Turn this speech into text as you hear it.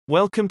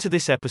Welcome to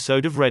this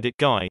episode of Reddit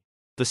Guy.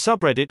 The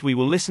subreddit we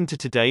will listen to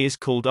today is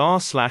called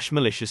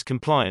r/malicious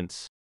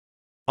compliance.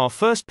 Our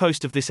first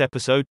post of this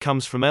episode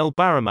comes from El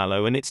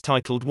Baramallo and it's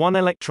titled One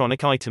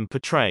Electronic Item Per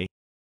Tray.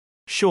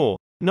 Sure,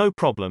 no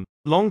problem.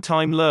 Long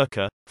time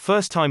lurker,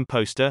 first time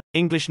poster,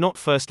 English not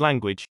first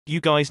language, you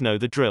guys know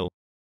the drill.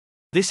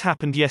 This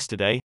happened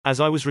yesterday,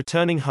 as I was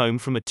returning home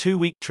from a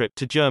 2-week trip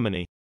to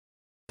Germany.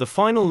 The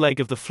final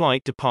leg of the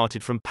flight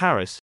departed from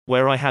Paris,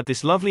 where I had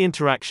this lovely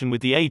interaction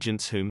with the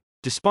agents whom,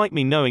 despite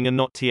me knowing are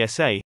not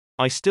TSA,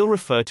 I still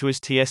refer to as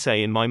TSA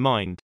in my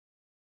mind.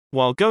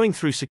 While going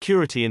through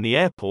security in the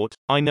airport,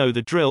 I know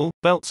the drill,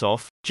 belts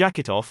off,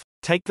 jacket off,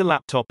 take the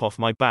laptop off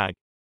my bag.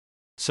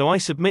 So I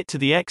submit to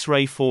the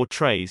X-ray 4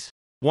 trays.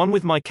 One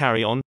with my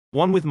carry-on,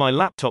 one with my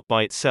laptop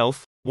by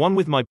itself, one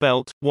with my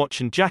belt, watch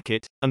and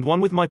jacket, and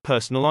one with my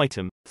personal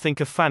item, think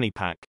a fanny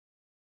pack.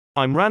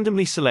 I'm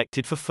randomly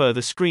selected for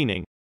further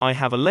screening. I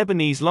have a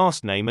Lebanese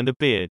last name and a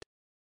beard.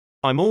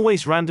 I'm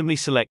always randomly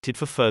selected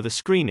for further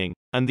screening,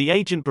 and the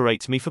agent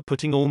berates me for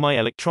putting all my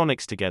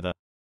electronics together.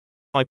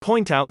 I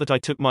point out that I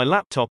took my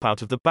laptop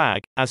out of the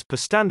bag, as per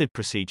standard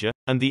procedure,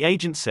 and the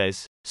agent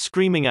says,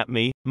 screaming at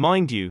me,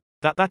 mind you,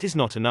 that is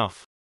not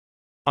enough.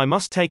 I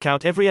must take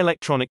out every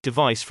electronic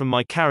device from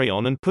my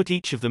carry-on and put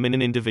each of them in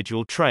an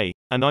individual tray,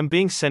 and I'm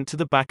being sent to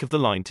the back of the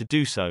line to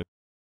do so.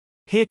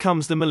 Here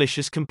comes the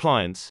malicious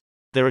compliance.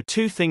 There are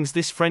two things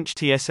this French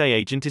TSA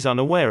agent is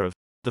unaware of.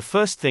 The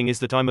first thing is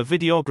that I'm a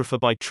videographer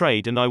by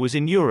trade and I was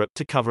in Europe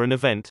to cover an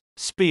event,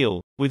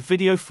 Spiel, with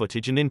video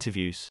footage and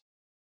interviews.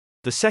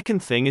 The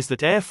second thing is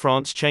that Air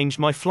France changed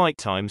my flight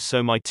times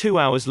so my 2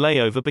 hours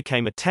layover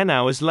became a 10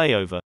 hours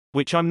layover,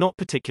 which I'm not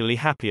particularly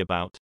happy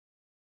about.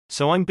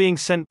 So I'm being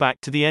sent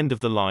back to the end of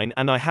the line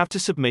and I have to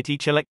submit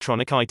each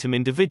electronic item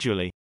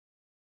individually.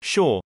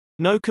 Sure,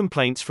 no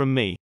complaints from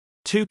me.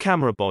 2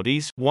 camera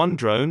bodies, 1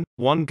 drone,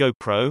 1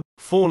 GoPro,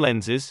 4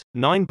 lenses,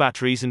 9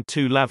 batteries and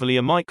 2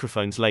 lavalier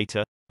microphones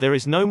later, there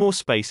is no more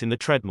space in the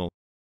treadmill.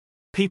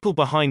 People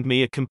behind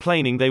me are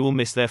complaining they will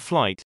miss their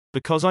flight,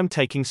 because I'm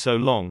taking so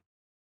long.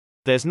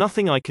 There's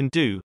nothing I can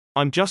do,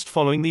 I'm just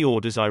following the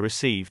orders I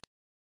received.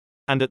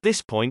 And at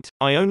this point,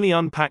 I only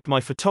unpacked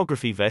my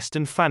photography vest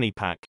and fanny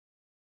pack.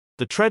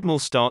 The treadmill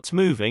starts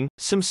moving,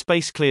 some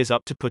space clears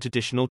up to put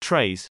additional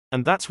trays,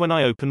 and that's when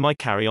I open my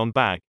carry-on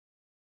bag.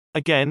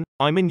 Again,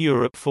 I'm in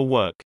Europe for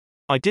work.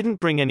 I didn't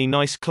bring any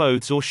nice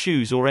clothes or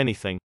shoes or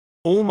anything.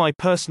 All my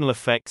personal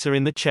effects are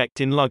in the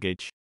checked-in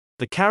luggage.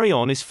 The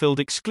carry-on is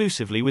filled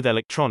exclusively with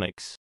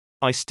electronics.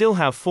 I still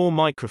have 4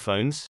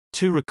 microphones,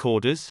 2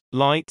 recorders,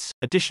 lights,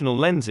 additional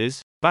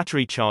lenses,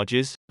 battery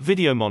chargers,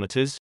 video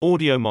monitors,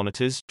 audio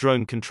monitors,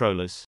 drone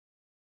controllers.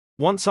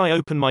 Once I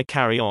open my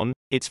carry-on,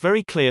 it's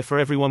very clear for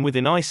everyone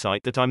within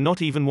eyesight that I'm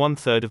not even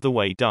 1/3 of the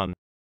way done.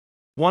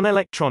 1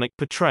 electronic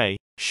per tray,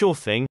 sure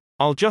thing,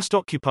 I'll just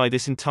occupy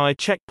this entire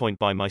checkpoint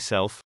by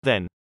myself,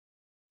 then.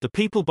 The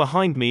people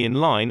behind me in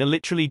line are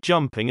literally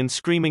jumping and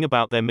screaming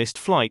about their missed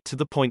flight to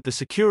the point the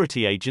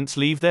security agents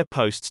leave their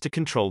posts to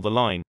control the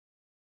line.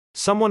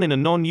 Someone in a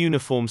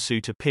non-uniform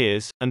suit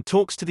appears, and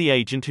talks to the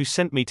agent who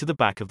sent me to the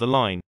back of the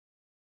line.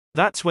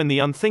 That's when the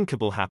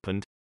unthinkable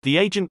happened. The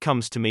agent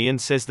comes to me and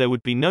says there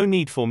would be no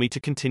need for me to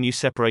continue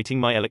separating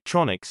my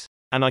electronics,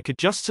 and I could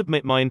just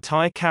submit my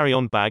entire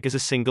carry-on bag as a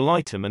single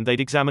item and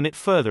they'd examine it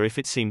further if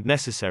it seemed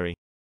necessary.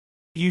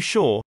 You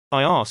sure?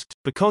 I asked,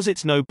 because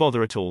it's no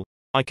bother at all.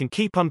 I can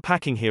keep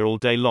unpacking here all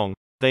day long.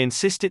 They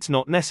insist it's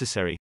not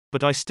necessary,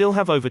 but I still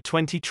have over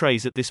 20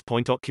 trays at this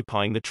point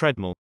occupying the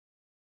treadmill.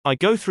 I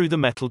go through the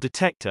metal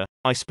detector,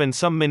 I spend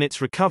some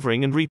minutes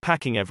recovering and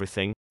repacking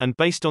everything, and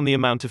based on the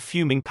amount of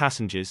fuming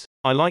passengers,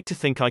 I like to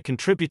think I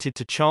contributed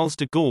to Charles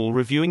de Gaulle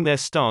reviewing their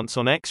stance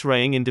on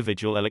X-raying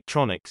individual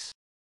electronics.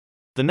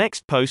 The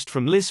next post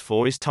from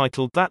Liz4 is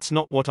titled That's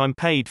Not What I'm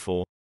Paid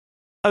For.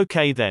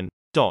 Okay then.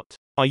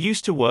 I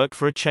used to work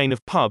for a chain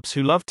of pubs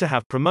who loved to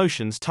have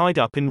promotions tied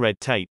up in red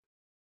tape.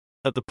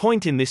 At the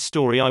point in this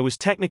story I was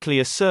technically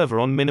a server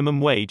on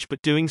minimum wage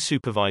but doing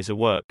supervisor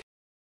work.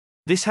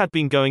 This had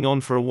been going on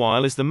for a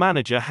while as the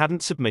manager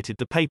hadn't submitted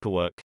the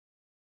paperwork.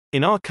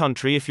 In our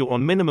country if you're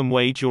on minimum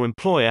wage your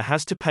employer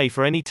has to pay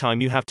for any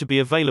time you have to be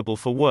available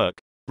for work,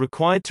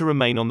 required to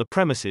remain on the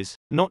premises,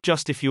 not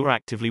just if you're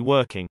actively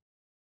working.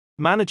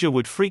 Manager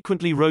would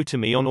frequently rota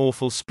me on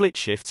awful split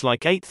shifts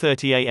like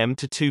 8:30 a.m.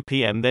 to 2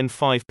 p.m. then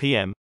 5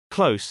 p.m.,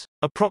 close,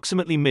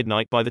 approximately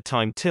midnight by the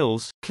time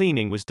tills,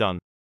 cleaning was done.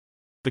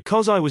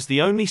 Because I was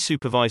the only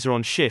supervisor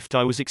on shift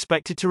I was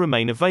expected to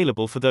remain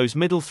available for those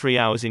middle 3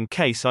 hours in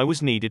case I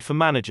was needed for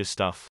manager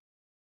stuff.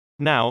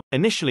 Now,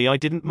 initially I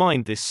didn't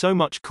mind this so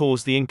much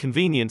caused the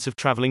inconvenience of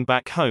traveling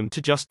back home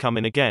to just come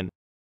in again.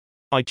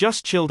 I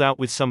just chilled out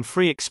with some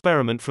free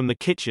experiment from the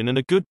kitchen and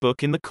a good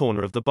book in the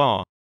corner of the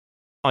bar.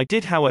 I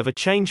did however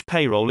change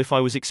payroll if I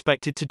was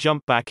expected to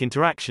jump back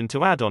into action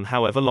to add on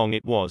however long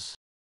it was.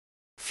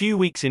 Few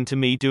weeks into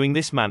me doing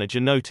this manager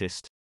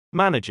noticed.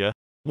 Manager,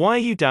 why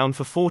are you down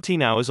for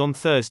 14 hours on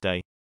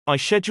Thursday? I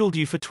scheduled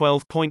you for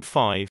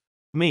 12.5.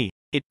 Me.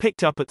 It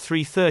picked up at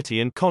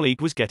 3:30 and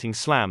colleague was getting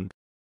slammed.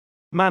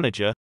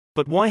 Manager,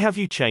 but why have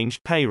you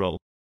changed payroll?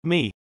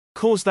 Me.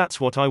 Cause that's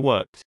what I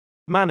worked.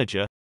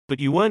 Manager. But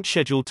you weren't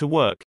scheduled to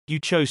work, you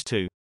chose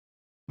to.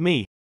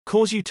 Me.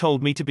 Cause you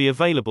told me to be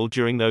available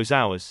during those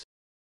hours.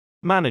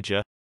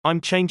 Manager.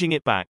 I'm changing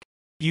it back.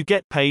 You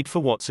get paid for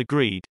what's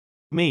agreed.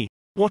 Me.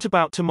 What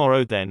about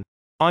tomorrow then?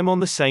 I'm on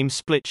the same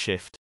split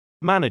shift.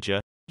 Manager.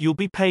 You'll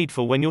be paid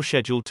for when you're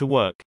scheduled to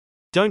work.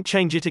 Don't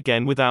change it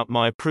again without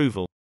my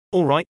approval.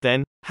 Alright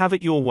then, have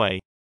it your way.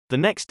 The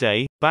next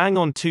day, bang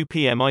on 2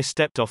 p.m. I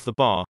stepped off the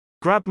bar,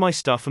 grabbed my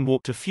stuff and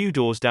walked a few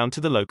doors down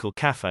to the local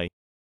cafe.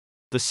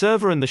 The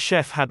server and the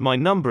chef had my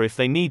number if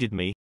they needed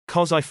me,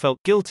 cause I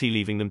felt guilty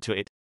leaving them to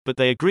it, but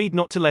they agreed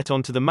not to let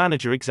on to the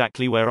manager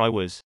exactly where I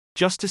was,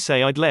 just to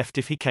say I'd left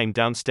if he came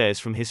downstairs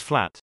from his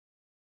flat.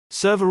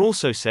 Server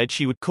also said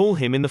she would call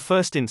him in the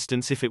first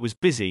instance if it was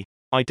busy.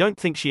 I don't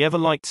think she ever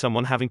liked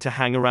someone having to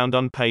hang around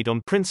unpaid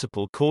on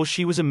principle cause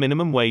she was a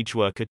minimum wage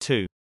worker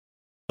too.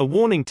 A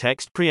warning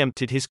text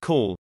preempted his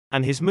call,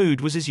 and his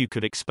mood was as you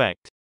could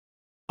expect.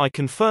 I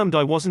confirmed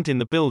I wasn't in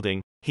the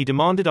building, he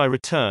demanded I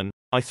return,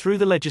 I threw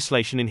the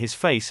legislation in his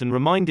face and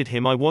reminded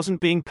him I wasn't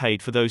being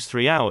paid for those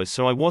 3 hours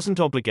so I wasn't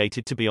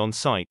obligated to be on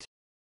site.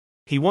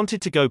 He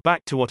wanted to go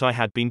back to what I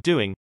had been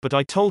doing, but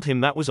I told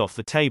him that was off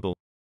the table.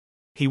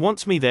 He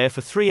wants me there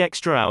for 3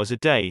 extra hours a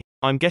day,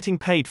 I'm getting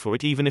paid for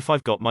it even if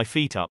I've got my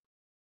feet up.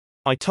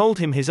 I told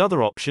him his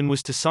other option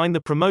was to sign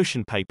the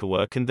promotion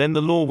paperwork and then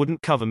the law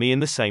wouldn't cover me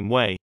in the same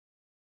way.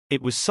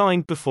 It was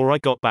signed before I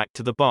got back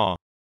to the bar.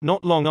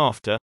 Not long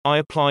after, I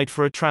applied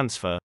for a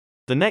transfer.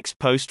 The next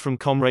post from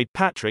Comrade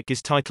Patrick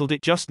is titled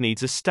 "It Just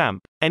Needs a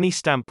Stamp, Any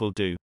Stamp Will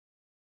Do."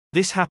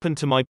 This happened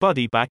to my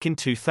buddy back in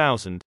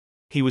 2000.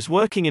 He was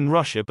working in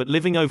Russia but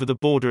living over the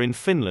border in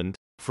Finland,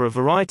 for a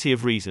variety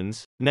of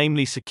reasons,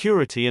 namely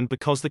security and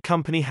because the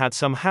company had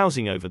some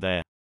housing over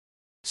there.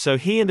 So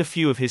he and a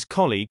few of his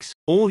colleagues,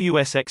 all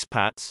US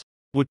expats,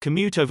 would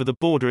commute over the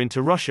border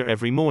into Russia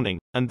every morning,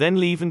 and then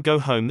leave and go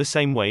home the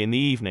same way in the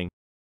evening.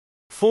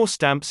 4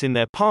 stamps in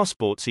their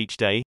passports each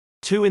day,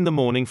 2 in the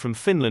morning from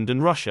Finland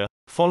and Russia,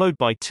 followed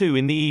by 2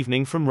 in the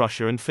evening from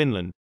Russia and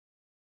Finland.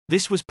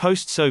 This was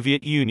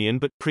post-Soviet Union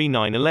but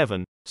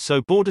pre-9/11,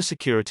 so border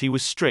security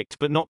was strict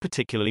but not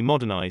particularly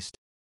modernized.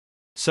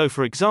 So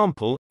for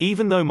example,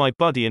 even though my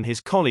buddy and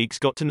his colleagues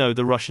got to know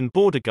the Russian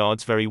border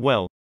guards very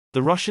well,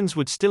 the Russians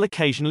would still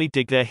occasionally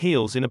dig their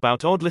heels in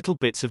about odd little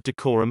bits of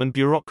decorum and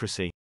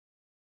bureaucracy.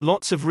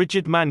 Lots of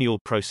rigid manual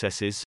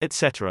processes,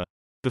 etc.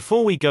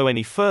 Before we go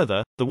any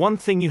further, the one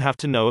thing you have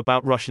to know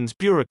about Russians'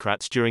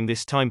 bureaucrats during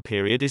this time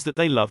period is that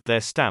they loved their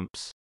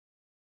stamps.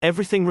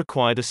 Everything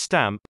required a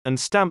stamp, and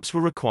stamps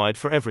were required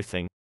for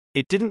everything.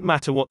 It didn't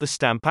matter what the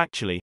stamp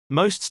actually,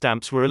 most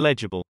stamps were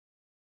illegible.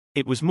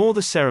 It was more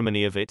the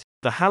ceremony of it,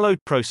 the hallowed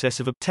process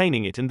of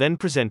obtaining it and then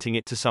presenting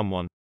it to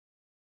someone.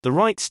 The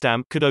right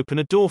stamp could open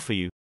a door for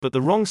you, but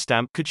the wrong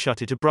stamp could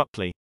shut it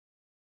abruptly.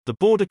 The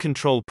border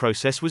control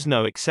process was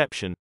no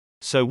exception.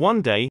 So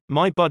one day,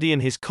 my buddy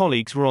and his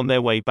colleagues were on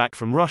their way back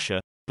from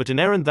Russia, but an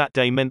errand that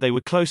day meant they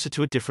were closer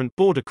to a different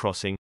border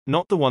crossing,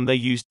 not the one they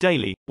used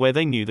daily, where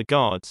they knew the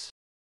guards.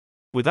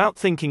 Without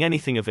thinking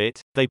anything of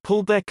it, they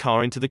pulled their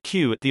car into the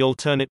queue at the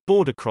alternate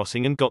border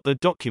crossing and got their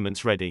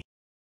documents ready.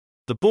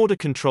 The border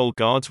control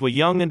guards were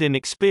young and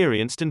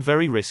inexperienced and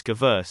very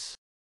risk-averse.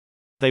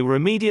 They were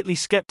immediately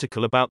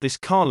skeptical about this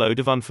carload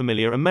of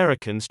unfamiliar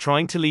Americans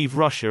trying to leave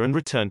Russia and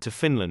return to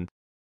Finland.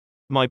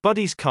 My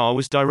buddy's car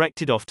was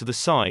directed off to the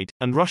side,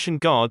 and Russian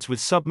guards with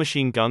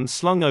submachine guns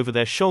slung over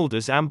their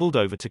shoulders ambled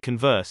over to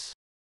converse.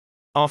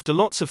 After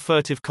lots of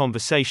furtive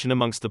conversation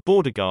amongst the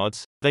border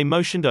guards, they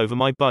motioned over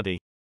my buddy.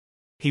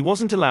 He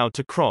wasn't allowed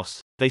to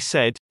cross, they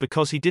said,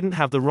 because he didn't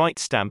have the right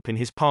stamp in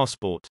his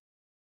passport.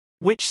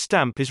 Which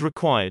stamp is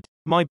required?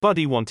 My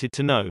buddy wanted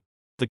to know.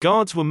 The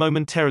guards were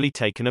momentarily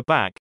taken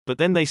aback, but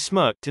then they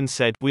smirked and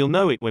said, "We'll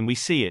know it when we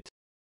see it."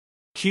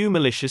 Cue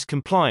malicious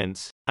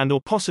compliance, and or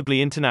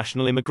possibly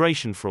international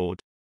immigration fraud.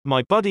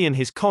 My buddy and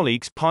his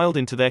colleagues piled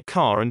into their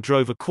car and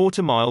drove a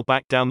quarter-mile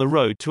back down the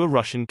road to a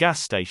Russian gas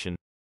station.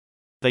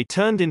 They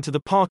turned into the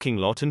parking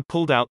lot and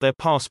pulled out their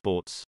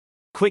passports.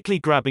 Quickly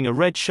grabbing a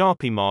red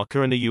Sharpie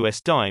marker and a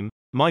US dime,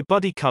 my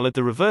buddy colored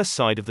the reverse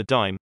side of the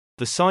dime,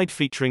 the side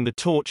featuring the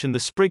torch and the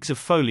sprigs of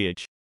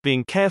foliage,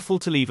 being careful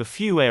to leave a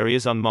few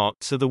areas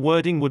unmarked so the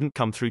wording wouldn't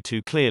come through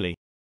too clearly.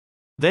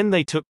 Then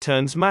they took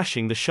turns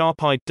mashing the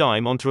sharp-eyed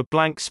dime onto a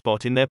blank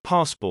spot in their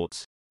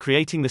passports,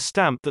 creating the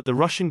stamp that the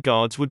Russian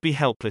guards would be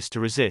helpless to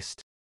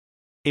resist.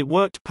 It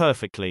worked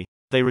perfectly.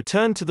 They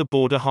returned to the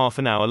border half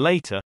an hour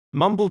later,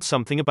 mumbled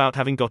something about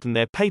having gotten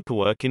their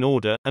paperwork in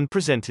order, and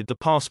presented the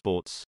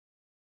passports.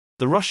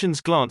 The Russians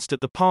glanced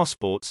at the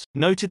passports,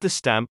 noted the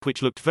stamp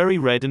which looked very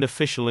red and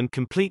official and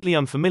completely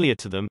unfamiliar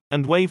to them,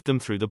 and waved them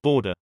through the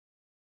border.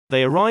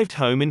 They arrived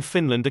home in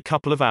Finland a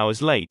couple of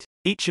hours late,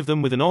 each of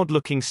them with an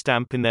odd-looking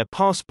stamp in their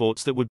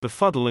passports that would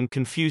befuddle and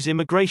confuse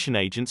immigration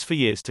agents for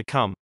years to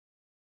come.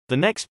 The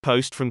next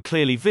post from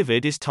Clearly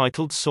Vivid is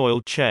titled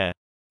 "Soiled Chair."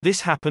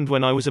 This happened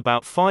when I was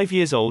about 5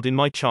 years old in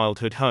my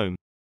childhood home.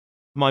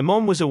 My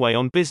mom was away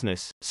on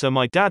business, so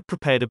my dad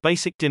prepared a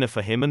basic dinner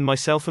for him and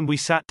myself and we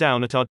sat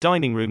down at our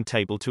dining room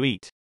table to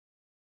eat.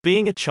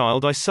 Being a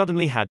child, I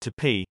suddenly had to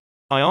pee.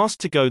 I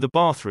asked to go the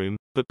bathroom,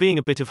 but being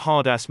a bit of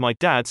hard ass, my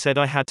dad said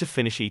I had to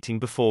finish eating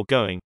before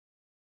going.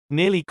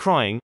 Nearly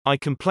crying, I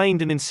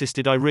complained and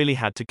insisted I really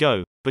had to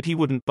go, but he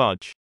wouldn't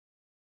budge.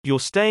 You're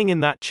staying in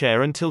that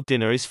chair until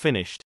dinner is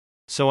finished.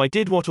 So I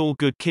did what all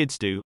good kids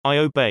do, I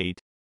obeyed.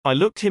 I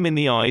looked him in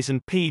the eyes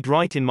and peed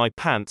right in my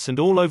pants and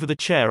all over the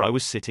chair I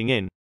was sitting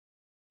in.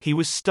 He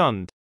was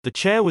stunned. The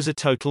chair was a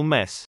total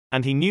mess,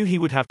 and he knew he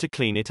would have to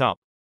clean it up.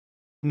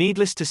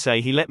 Needless to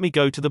say, he let me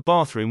go to the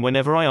bathroom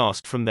whenever I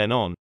asked from then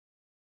on.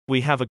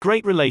 We have a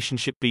great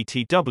relationship,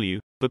 BTW,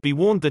 but be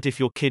warned that if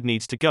your kid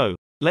needs to go,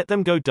 let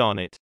them go, darn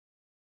it.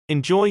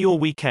 Enjoy your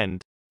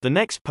weekend. The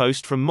next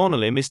post from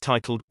Monolim is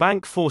titled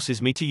 "Bank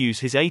Forces Me to Use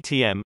His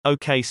ATM,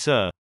 okay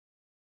sir."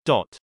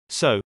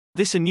 So,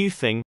 this a new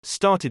thing,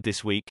 started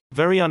this week,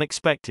 very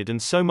unexpected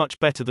and so much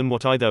better than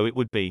what I thought it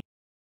would be.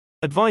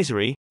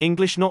 Advisory,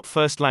 English not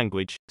first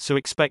language, so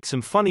expect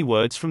some funny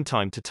words from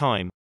time to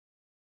time.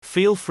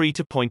 Feel free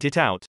to point it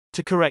out,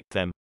 to correct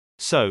them.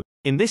 So,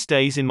 in this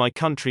days in my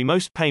country,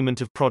 most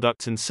payment of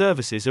products and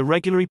services are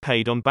regularly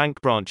paid on bank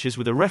branches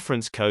with a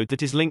reference code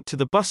that is linked to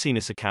the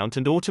Bussiness account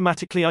and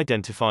automatically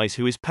identifies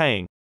who is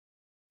paying.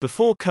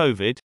 Before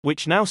COVID,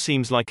 which now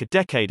seems like a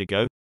decade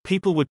ago,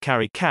 people would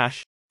carry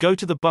cash, go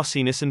to the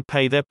Bussiness and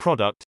pay their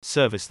product,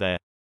 service there.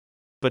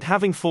 But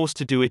having forced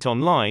to do it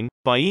online,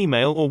 by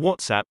email or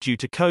WhatsApp due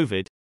to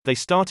COVID, they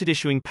started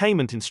issuing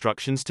payment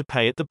instructions to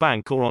pay at the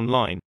bank or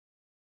online.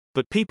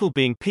 But people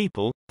being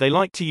people, they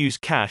like to use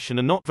cash and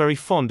are not very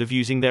fond of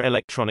using their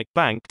electronic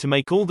bank to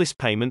make all these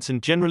payments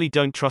and generally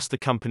don't trust the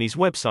company's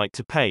website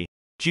to pay,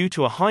 due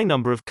to a high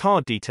number of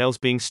card details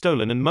being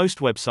stolen and most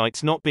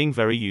websites not being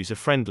very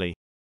user-friendly.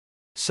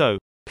 So,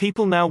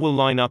 people now will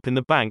line up in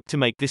the bank to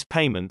make these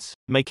payments,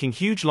 making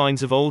huge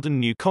lines of old and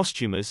new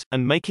customers,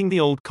 and making the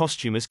old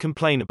customers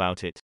complain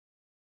about it.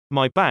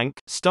 My bank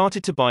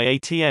started to buy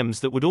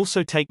ATMs that would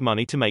also take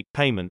money to make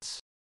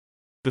payments.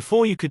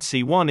 Before you could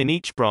see one in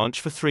each branch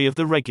for 3 of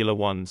the regular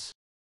ones.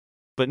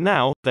 But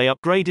now, they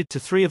upgraded to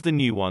 3 of the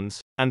new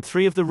ones, and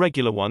 3 of the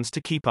regular ones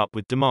to keep up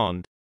with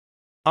demand.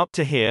 Up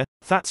to here,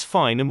 that's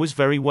fine and was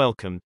very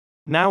welcomed.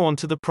 Now on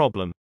to the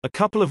problem. A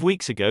couple of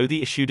weeks ago they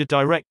issued a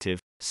directive,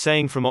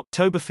 saying from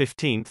October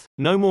 15th,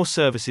 no more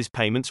services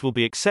payments will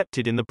be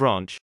accepted in the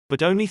branch,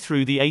 but only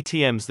through the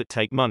ATMs that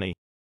take money.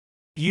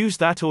 Use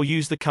that or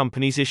use the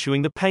company's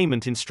issuing the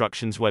payment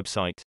instructions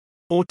website.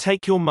 Or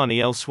take your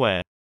money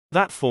elsewhere.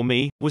 That for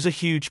me, was a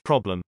huge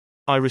problem.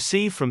 I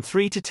receive from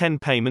 3 to 10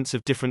 payments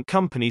of different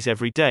companies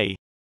every day.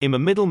 I'm a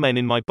middleman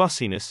in my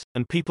Bussiness,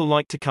 and people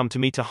like to come to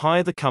me to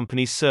hire the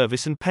company's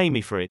service and pay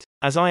me for it,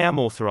 as I am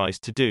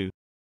authorized to do.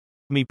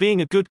 Me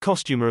being a good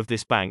customer of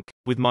this bank,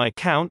 with my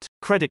account,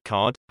 credit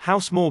card,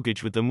 house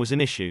mortgage with them was an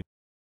issue.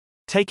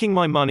 Taking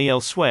my money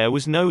elsewhere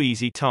was no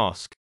easy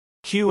task.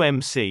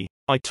 QMC.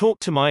 I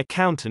talked to my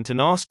accountant and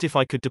asked if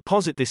I could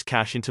deposit this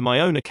cash into my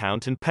own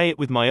account and pay it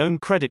with my own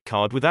credit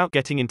card without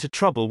getting into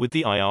trouble with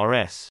the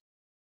IRS.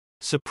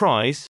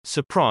 Surprise,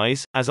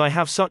 surprise, as I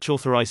have such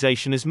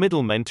authorization as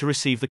middlemen to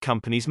receive the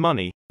company's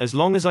money, as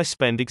long as I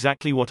spend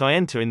exactly what I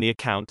enter in the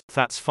account,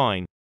 that's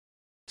fine.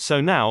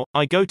 So now,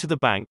 I go to the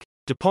bank,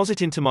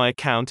 deposit into my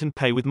account and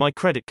pay with my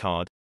credit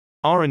card.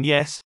 And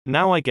yes,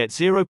 now I get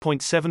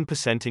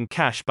 0.7% in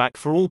cash back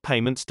for all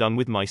payments done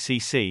with my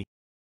CC.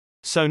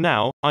 So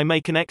now, I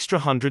make an extra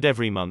 100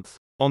 every month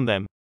on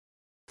them.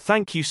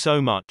 Thank you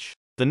so much.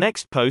 The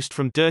next post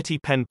from Dirty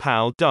Pen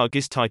Pal Doug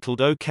is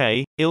titled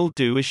 "Okay, I'll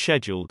do as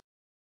scheduled."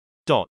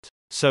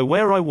 So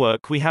where I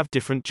work we have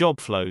different job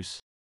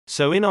flows.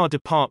 So in our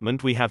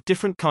department we have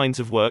different kinds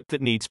of work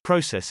that needs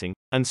processing,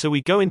 and so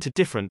we go into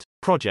different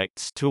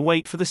projects to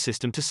wait for the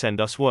system to send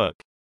us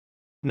work.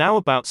 Now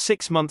about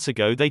 6 months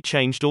ago they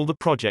changed all the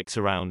projects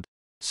around.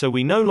 So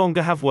we no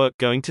longer have work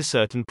going to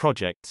certain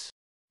projects.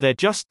 They're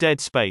just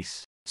dead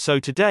space. So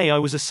today I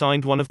was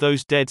assigned one of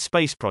those dead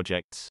space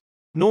projects.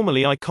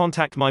 Normally I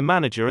contact my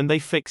manager and they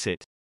fix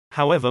it.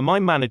 However, my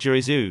manager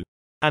is ooh.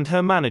 And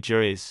her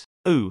manager is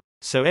ooh.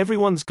 So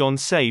everyone's gone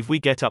save we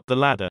get up the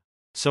ladder.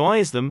 So I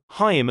as them,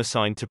 hi, am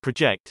assigned to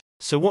project.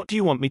 So what do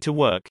you want me to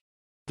work?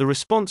 The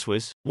response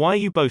was, why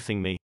are you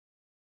bothing me?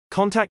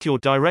 Contact your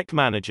direct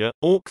manager.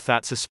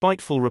 That's a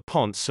spiteful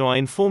response, so I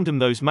informed him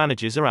those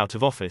managers are out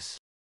of office.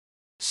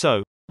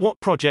 So, what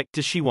project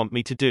does she want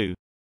me to do?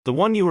 The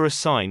one you were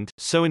assigned,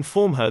 so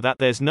inform her that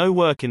there's no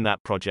work in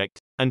that project,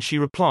 and she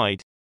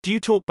replied, do you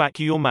talk back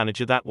to your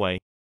manager that way?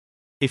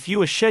 If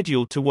you are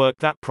scheduled to work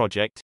that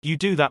project, you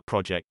do that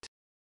project.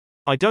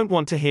 I don't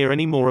want to hear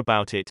any more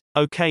about it,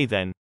 okay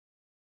then.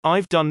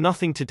 I've done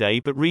nothing today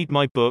but read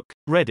my book,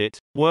 read it,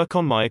 work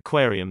on my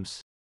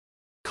aquariums.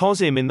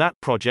 'Cause I'm in that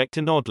project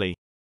and oddly,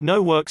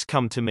 no work's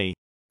come to me.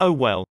 Oh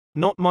well,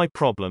 not my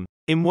problem.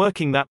 In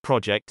working that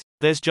project,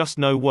 there's just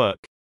no work.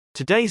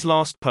 Today's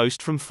last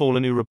post from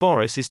Fallen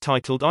Ouroboros is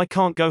titled "I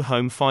can't go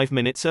home 5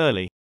 minutes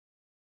early.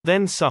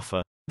 Then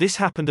suffer." This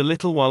happened a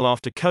little while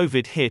after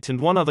COVID hit and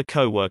one other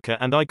co-worker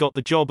and I got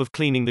the job of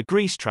cleaning the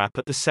grease trap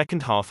at the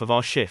second half of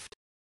our shift.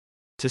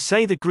 To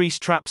say the grease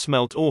trap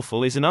smelt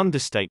awful is an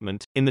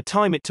understatement. In the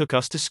time it took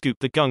us to scoop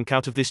the gunk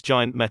out of this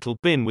giant metal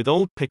bin with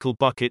old pickle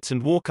buckets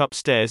and walk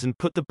upstairs and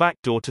put the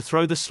back door to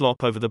throw the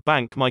slop over the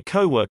bank my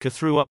coworker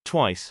threw up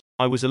twice,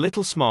 I was a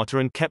little smarter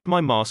and kept my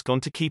mask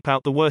on to keep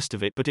out the worst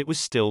of it, but it was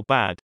still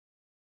bad.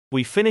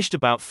 We finished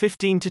about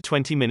 15 to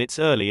 20 minutes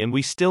early and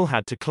we still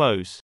had to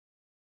close.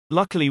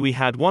 Luckily we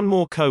had one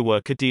more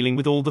coworker dealing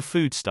with all the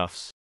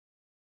foodstuffs.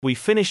 We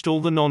finished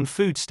all the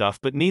non-food stuff,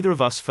 but neither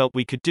of us felt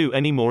we could do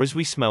any more as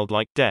we smelled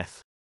like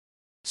death.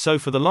 So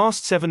for the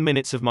last 7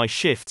 minutes of my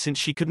shift, since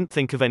she couldn't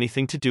think of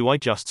anything to do, I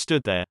just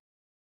stood there.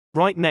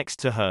 Right next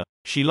to her.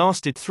 She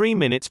lasted 3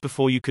 minutes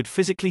before you could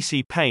physically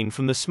see pain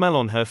from the smell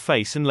on her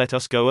face and let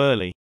us go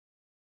early.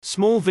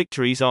 Small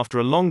victories after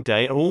a long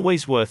day are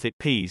always worth it.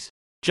 Peas.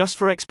 Just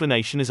for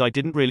explanation, as I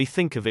didn't really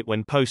think of it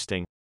when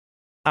posting.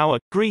 Our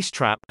grease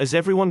trap, as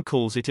everyone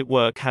calls it at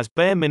work, has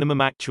bare minimum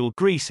actual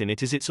grease in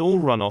it as it's all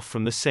runoff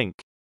from the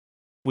sink.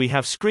 We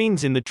have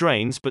screens in the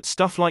drains, but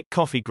stuff like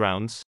coffee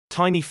grounds,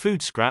 tiny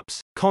food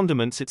scraps,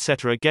 condiments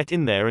etc. get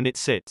in there and it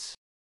sits.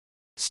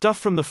 Stuff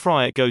from the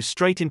fryer goes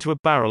straight into a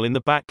barrel in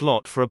the back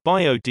lot for a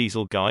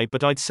biodiesel guy,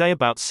 but I'd say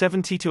about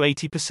 70 to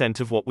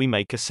 80% of what we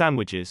make are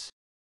sandwiches.